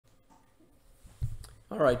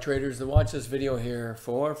All right, traders, to watch this video here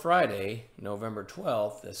for Friday, November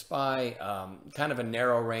 12th. The SPY, kind of a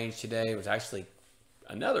narrow range today. It was actually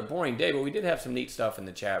another boring day, but we did have some neat stuff in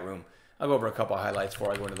the chat room. I'll go over a couple of highlights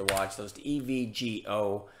before I go into the watch list.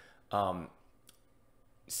 EVGO,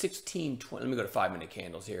 1620. Let me go to 5-minute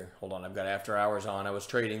candles here. Hold on, I've got after hours on. I was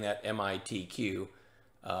trading that MITQ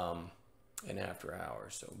in after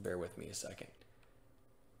hours, so bear with me a second.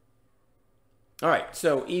 All right,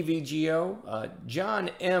 so EVGO, John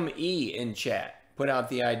M.E. in chat put out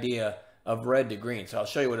the idea of red to green. So I'll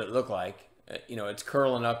show you what it looked like. You know, it's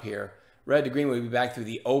curling up here. Red to green will be back through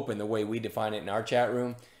the open the way we define it in our chat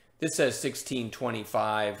room. This says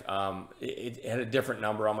 1625. It had a different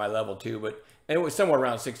number on my level too, but it was somewhere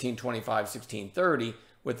around 1625, 1630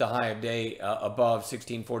 with the high of day above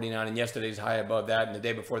 1649 and yesterday's high above that and the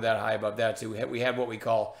day before that high above that. So we had what we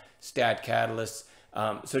call stat catalysts.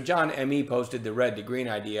 So John M.E. posted the red to green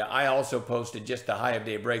idea. I also posted just the high of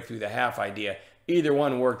day break through the half idea. Either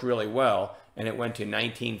one worked really well, and it went to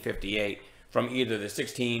 1958 from either the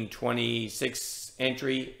 1626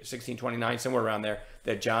 entry, 1629, somewhere around there,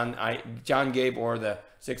 that John gave, or the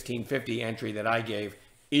 1650 entry that I gave.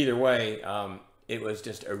 Either way, it was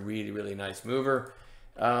just a really, really nice mover.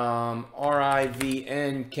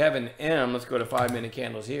 RIVN, Kevin M. Let's go to 5-minute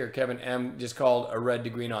candles here. Kevin M. just called a red to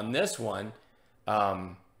green on this one.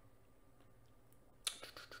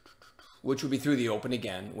 Which would be through the open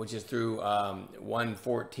again, which is through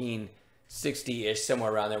 114.60-ish,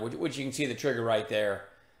 somewhere around there, which you can see the trigger right there.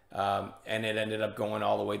 And it ended up going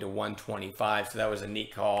all the way to 125. So that was a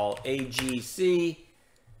neat call. AGC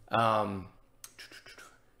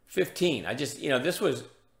 15. This was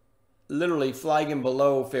literally flagging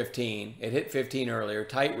below 15. It hit 15 earlier,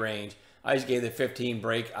 tight range. I just gave the 15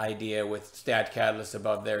 break idea with stat catalyst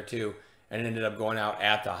above there too. And it ended up going out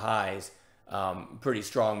at the highs. Pretty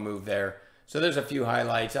strong move there. So there's a few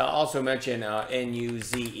highlights. I'll also mention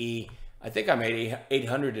NUZE. I think I made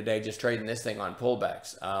 800 today just trading this thing on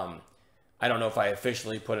pullbacks. I don't know if I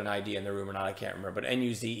officially put an ID in the room or not. I can't remember. But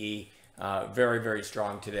NUZE, very, very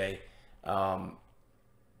strong today.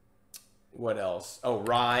 What else? Oh,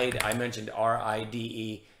 RIDE. I mentioned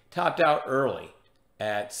RIDE. Topped out early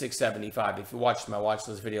at 675. If you watched my watch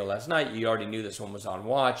list video last night, you already knew this one was on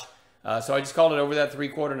watch. So I just called it over that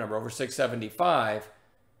 3/4 number, over 675.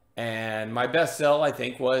 And my best sell, I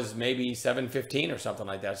think, was maybe 715 or something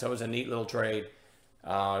like that. So it was a neat little trade.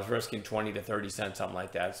 I was risking 20 to 30 cents, something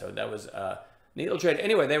like that. So that was a neat little trade.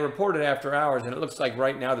 Anyway, they reported after hours, and it looks like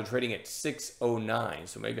right now they're trading at 609.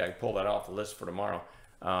 So maybe I can pull that off the list for tomorrow.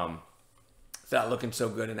 It's not looking so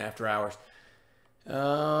good in after hours.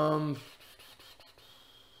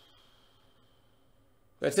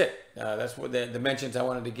 That's it. That's what the mentions I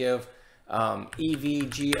wanted to give.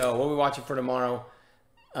 EVGO, what are we watching for tomorrow?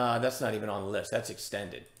 That's not even on the list. That's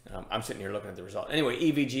extended. I'm sitting here looking at the result. Anyway,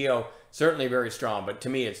 EVGO, certainly very strong, but to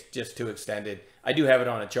me, it's just too extended. I do have it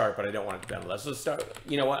on a chart, but I don't want it to be on the list. Let's start.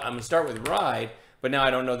 You know what? I'm going to start with RIDE, but now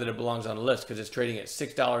I don't know that it belongs on the list because it's trading at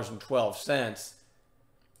 $6.12.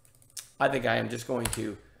 I think I am just going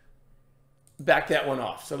to back that one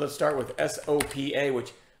off. So let's start with SOPA,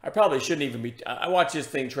 which I probably shouldn't even be. I watch this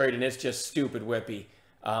thing trade and it's just stupid whippy.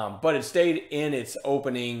 But it stayed in its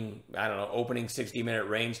opening, I don't know, opening 60-minute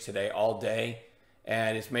range today all day.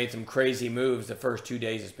 And it's made some crazy moves the first 2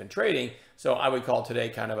 days it's been trading. So I would call today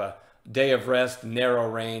kind of a day of rest, narrow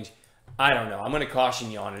range. I don't know. I'm going to caution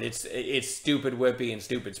you on it. It's stupid whippy and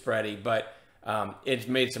stupid spready, but it's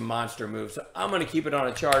made some monster moves. So I'm going to keep it on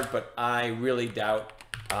a chart, but I really doubt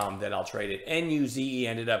that I'll trade it. NUZE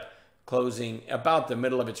ended up closing about the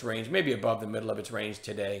middle of its range, maybe above the middle of its range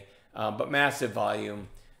today, but massive volume.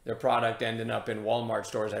 Their product ending up in Walmart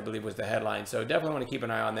stores, I believe, was the headline. So definitely want to keep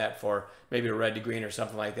an eye on that for maybe a red to green or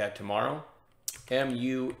something like that tomorrow.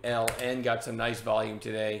 MULN got some nice volume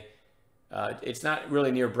today. It's not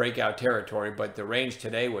really near breakout territory, but the range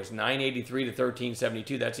today was 983 to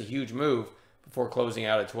 1372. That's a huge move before closing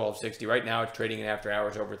out at 1260. Right now, it's trading in after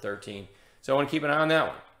hours over 13. So I want to keep an eye on that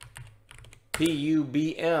one.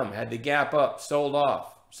 PUBM had the gap up, sold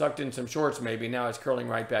off, sucked in some shorts maybe. Now it's curling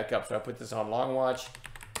right back up. So I put this on long watch.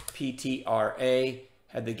 PTRA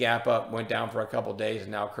had the gap up, went down for a couple days,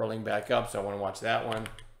 and now curling back up. So I want to watch that one.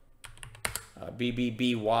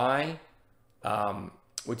 BBBY,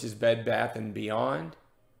 which is Bed Bath & Beyond,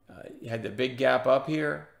 had the big gap up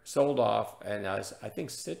here, sold off, and I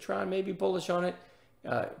think Citron may be bullish on it.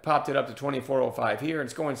 Popped it up to 24.05 here, and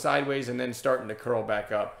it's going sideways and then starting to curl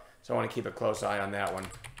back up. So I want to keep a close eye on that one.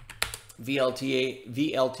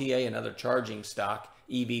 VLTA, another charging stock,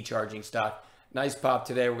 EV charging stock. Nice pop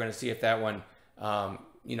today. We're going to see if that one,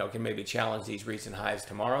 can maybe challenge these recent highs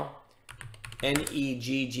tomorrow.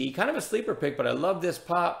 NEGG. Kind of a sleeper pick, but I love this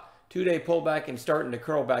pop. 2-day pullback and starting to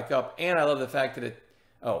curl back up. And I love the fact that it,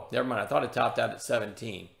 oh, never mind. I thought it topped out at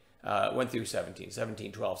 17. Went through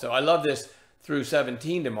 17.12. So I love this through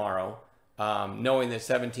 17 tomorrow, knowing that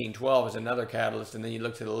 17.12 is another catalyst. And then you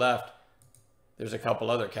look to the left, there's a couple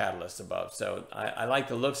other catalysts above. So I like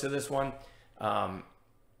the looks of this one.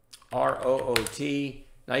 ROOT.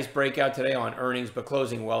 Nice breakout today on earnings, but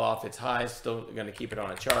closing well off its highs. Still going to keep it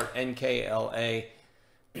on a chart. NKLA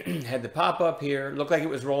had the pop up here. Looked like it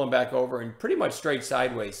was rolling back over and pretty much straight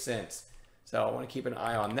sideways since. So I want to keep an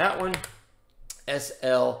eye on that one.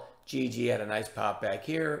 SLGG had a nice pop back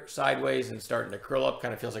here, sideways and starting to curl up.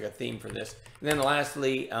 Kind of feels like a theme for this. And then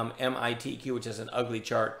lastly, MITQ, which is an ugly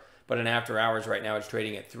chart, but in after hours right now it's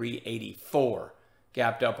trading at 384.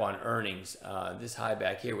 Gapped up on earnings. This high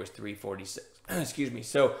back here was 346. Excuse me.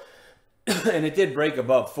 So, and it did break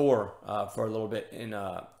above 4 for a little bit in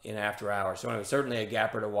after hours. So anyway, certainly a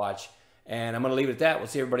gapper to watch. And I'm going to leave it at that. We'll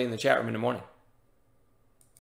see everybody in the chat room in the morning.